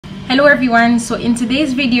Hello everyone, so in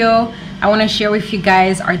today's video I want to share with you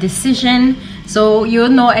guys our decision, so you'll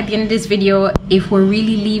know at the end of this video if we're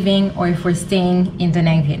really leaving or if we're staying in Da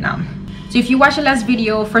Nang, Vietnam. So if you watched the last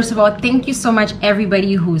video, first of all, thank you so much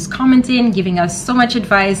everybody who's commenting, giving us so much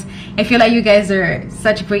advice. I feel like you guys are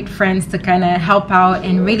such great friends to kind of help out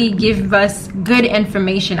and really give us good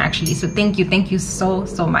information actually. So thank you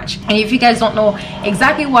so much. And if you guys don't know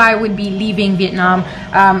exactly why I would be leaving Vietnam,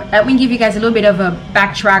 let me give you guys a little bit of a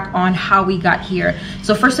backtrack on how we got here.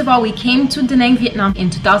 So first of all, we came to Da Nang, Vietnam in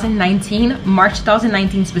 2019, March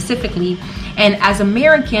 2019 specifically. And as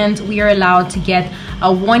Americans, we are allowed to get a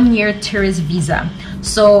 1-year tourist visa.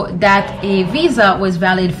 So that a visa was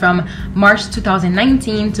valid from March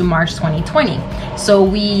 2019 to March 2020. So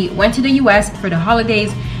we went to the US for the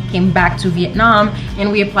holidays, came back to Vietnam,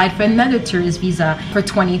 and we applied for another tourist visa for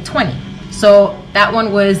 2020. So that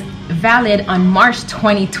one was valid on March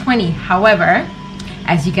 2020. However,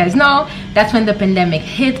 as you guys know, that's when the pandemic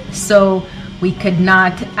hit, so we could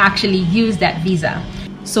not actually use that visa.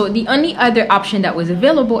 So the only other option that was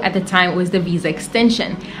available at the time was the visa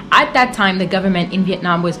extension. At that time, the government in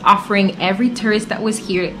Vietnam was offering every tourist that was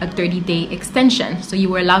here a 30-day extension. So you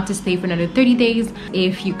were allowed to stay for another 30 days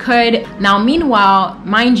if you could. Now, meanwhile,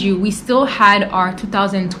 mind you, we still had our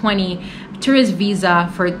 2020 tourist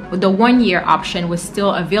visa for the 1-year option was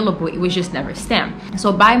still available. It was just never stamped.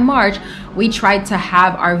 So by March, we tried to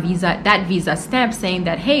have our visa, that visa stamped, saying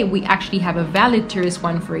that, hey, we actually have a valid tourist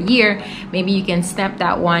one for a year. Maybe you can stamp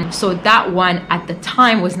that one. So that one at the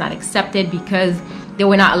time was not accepted because they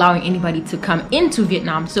were not allowing anybody to come into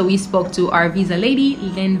Vietnam. So we spoke to our visa lady,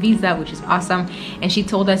 Lynn Visa, which is awesome. And she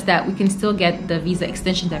told us that we can still get the visa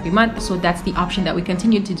extensions every month. So that's the option that we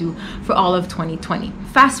continue to do for all of 2020.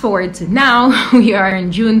 Fast forward to now, we are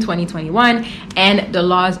in June 2021 and the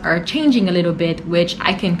laws are changing a little bit, which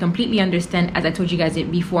I can completely understand. As I told you guys it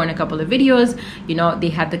before in a couple of videos, you know, they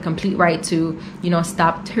have the complete right to, you know,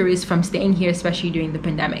 stop tourists from staying here, especially during the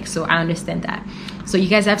pandemic. So I understand that. So you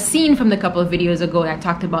guys have seen from the couple of videos ago that I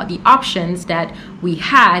talked about the options that we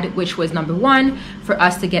had, which was number one, for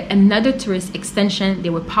us to get another tourist extension.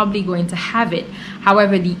 They were probably going to have it.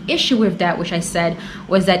 However, the issue with that, which I said,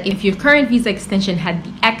 was that if your current visa extension had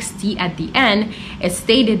the XT at the end, it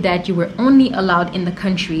stated that you were only allowed in the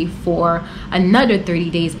country for another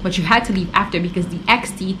 30 days, but you had to leave after because the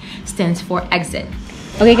XT stands for exit.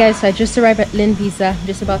 Okay guys, so I just arrived at Lynn Visa. I'm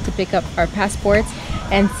just about to pick up our passports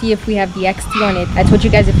and see if we have the XT on it. I told you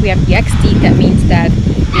guys if we have the XT, that means that,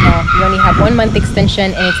 you know, you only have 1 month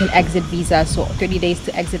extension and it's an exit visa, so 30 days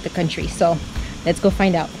to exit the country. So let's go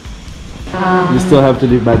find out. You still have to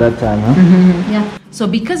leave by that time, huh? Mm-hmm. Yeah. So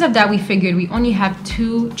because of that, we figured we only have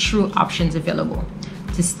 2 true options available: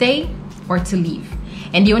 to stay or to leave.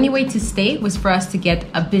 And the only way to stay was for us to get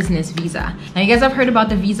a business visa. Now you guys have heard about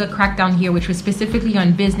the visa crackdown here, which was specifically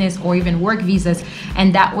on business or even work visas.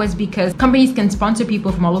 And that was because companies can sponsor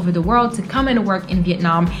people from all over the world to come and work in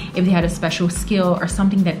Vietnam if they had a special skill or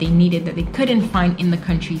something that they needed that they couldn't find in the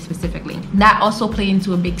country specifically. That also played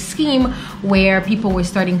into a big scheme where people were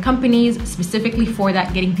starting companies specifically for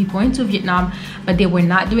that, getting people into Vietnam, but they were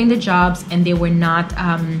not doing the jobs and they were not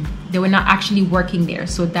actually working there.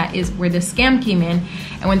 So that is where the scam came in.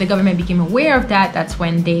 And when the government became aware of that, that's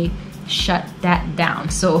when they shut that down.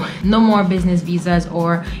 So no more business visas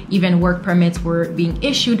or even work permits were being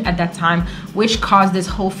issued at that time, which caused this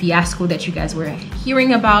whole fiasco that you guys were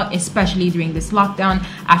hearing about, especially during this lockdown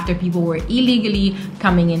after people were illegally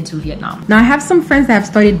coming into Vietnam. Now I have some friends that have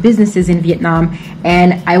started businesses in Vietnam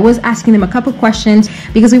and I was asking them a couple questions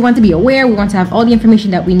because we want to be aware, we want to have all the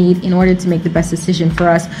information that we need in order to make the best decision for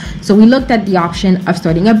us. So we looked at the option of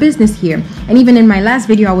starting a business here. And even in my last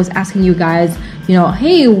video, I was asking you guys, you know,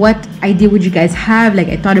 hey, what idea would you guys have? Like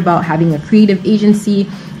I thought about having a creative agency.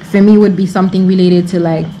 For me, would be something related to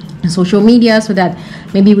like social media, so that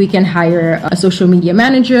maybe we can hire a social media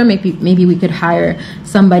manager. Maybe we could hire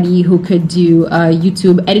somebody who could do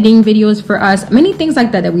YouTube editing videos for us. Many things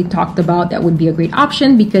like that we talked about that would be a great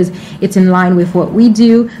option because it's in line with what we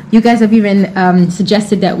do. You guys have even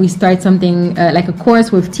suggested that we start something like a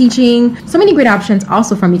course with teaching. So many great options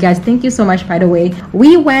also from you guys. Thank you so much, by the way.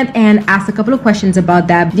 We went and asked a couple of questions about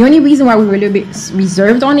that. The only reason why we were a little bit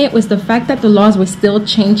reserved on it was the fact that the laws were still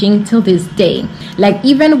changing till this day. Like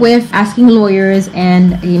even with asking lawyers and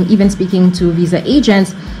even speaking to visa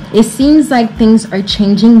agents, it seems like things are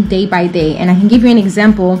changing day by day. And I can give you an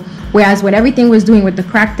example. Whereas when everything was doing with the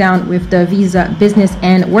crackdown with the visa, business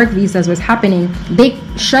and work visas was happening, they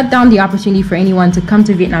shut down the opportunity for anyone to come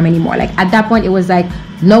to Vietnam anymore. Like at that point, it was like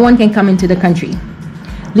no one can come into the country.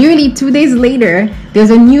 literally 2 days later, there's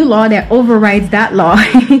a new law that overrides that law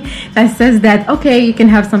that says that, okay, you can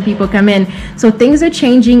have some people come in. So things are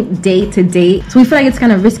changing day to day. So we feel like it's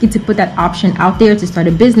kind of risky to put that option out there to start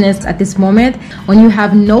a business at this moment when you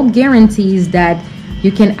have no guarantees that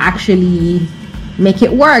you can actually make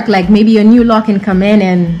it work. Like maybe a new law can come in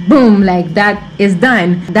and boom, like that is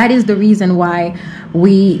done. That is the reason why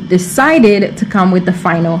we decided to come with the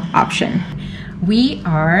final option. We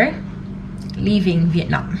are leaving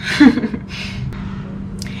Vietnam.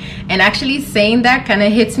 And actually saying that kind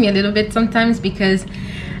of hits me a little bit sometimes because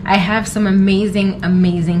I have some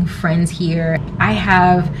amazing friends here. I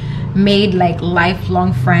have made like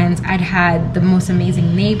lifelong friends. I'd had the most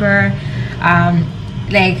amazing neighbor,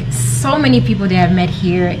 like so many people that I've met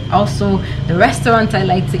here. Also the restaurants I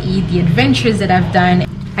like to eat, the adventures that I've done.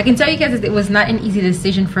 I can tell you guys that it was not an easy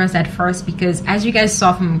decision for us at first because, as you guys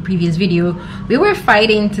saw from a previous video, we were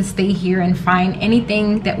fighting to stay here and find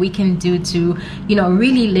anything that we can do to, you know,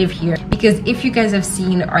 really live here. Because if you guys have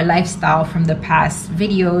seen our lifestyle from the past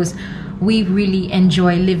videos, we really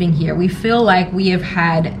enjoy living here. We feel like we have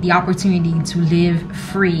had the opportunity to live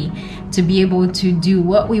free, to be able to do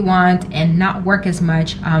what we want and not work as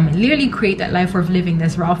much, literally create that life worth living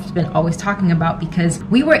that Ralph's been always talking about, because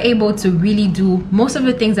we were able to really do most of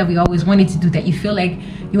the things that we always wanted to do that you feel like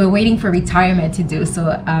you were waiting for retirement to do.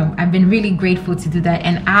 So I've been really grateful to do that,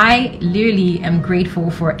 and I literally am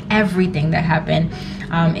grateful for everything that happened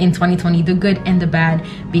in 2020, the good and the bad,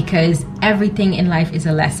 because everything in life is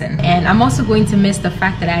a lesson. And I'm also going to miss the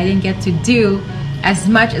fact that I didn't get to do as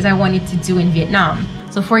much as I wanted to do in Vietnam.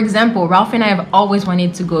 So for example, Ralph and I have always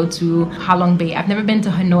wanted to go to Ha Long Bay. I've never been to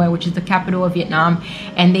Hanoi, which is the capital of Vietnam,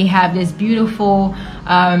 and they have this beautiful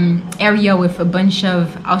area with a bunch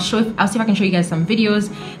of, I'll see if I can show you guys some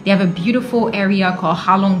videos. They have a beautiful area called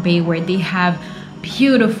Ha Long Bay where they have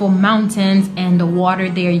beautiful mountains and the water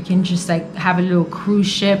there. You can just like have a little cruise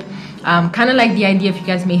ship, kind of like the idea if you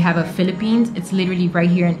guys may have a Philippines. It's literally right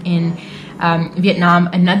here in Vietnam.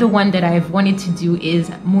 Another one that I've wanted to do is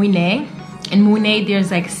Mui Ne. In Mui Ne,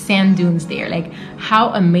 there's like sand dunes there. Like, how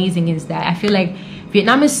amazing is that? I feel like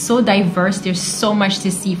Vietnam is so diverse. There's so much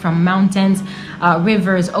to see, from mountains,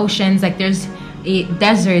 rivers, oceans. Like there's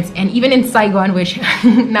deserts, and even in Saigon, which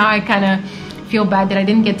now I kind of feel bad that I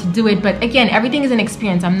didn't get to do it. But again, everything is an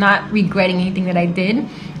experience. I'm not regretting anything that I did.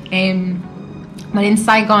 But in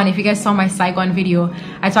Saigon, if you guys saw my Saigon video,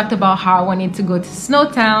 I talked about how I wanted to go to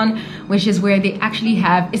Snowtown, which is where they actually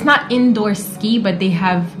have, it's not indoor ski, but they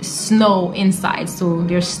have snow inside. So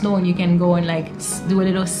there's snow and you can go and like do a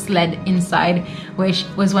little sled inside, which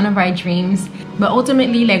was one of our dreams. But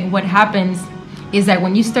ultimately, like what happens is that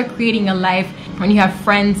when you start creating a life, when you have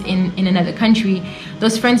friends in another country,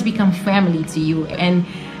 those friends become family to you. And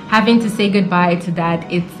having to say goodbye to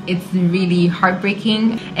that, it's really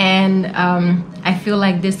heartbreaking. And I feel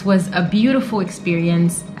like this was a beautiful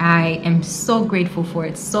experience. I am so grateful for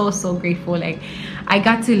it, so grateful. Like, I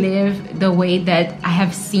got to live the way that I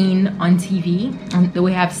have seen on TV, and the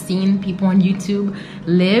way I've seen people on YouTube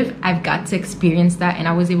live. I've got to experience that, and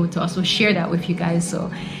I was able to also share that with you guys.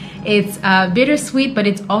 So it's bittersweet, but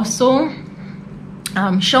it's also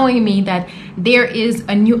showing me that there is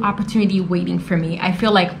a new opportunity waiting for me. I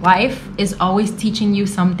feel like life is always teaching you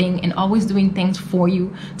something and always doing things for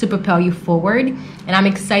you to propel you forward, and I'm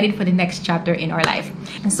excited for the next chapter in our life.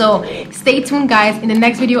 So stay tuned, guys. In the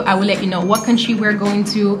next video, I will let you know what country we're going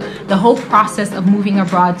to, the whole process of moving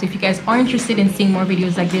abroad. So if you guys are interested in seeing more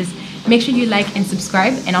videos like this, make sure you like and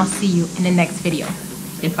subscribe, and I'll see you in the next video.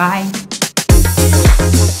 Goodbye.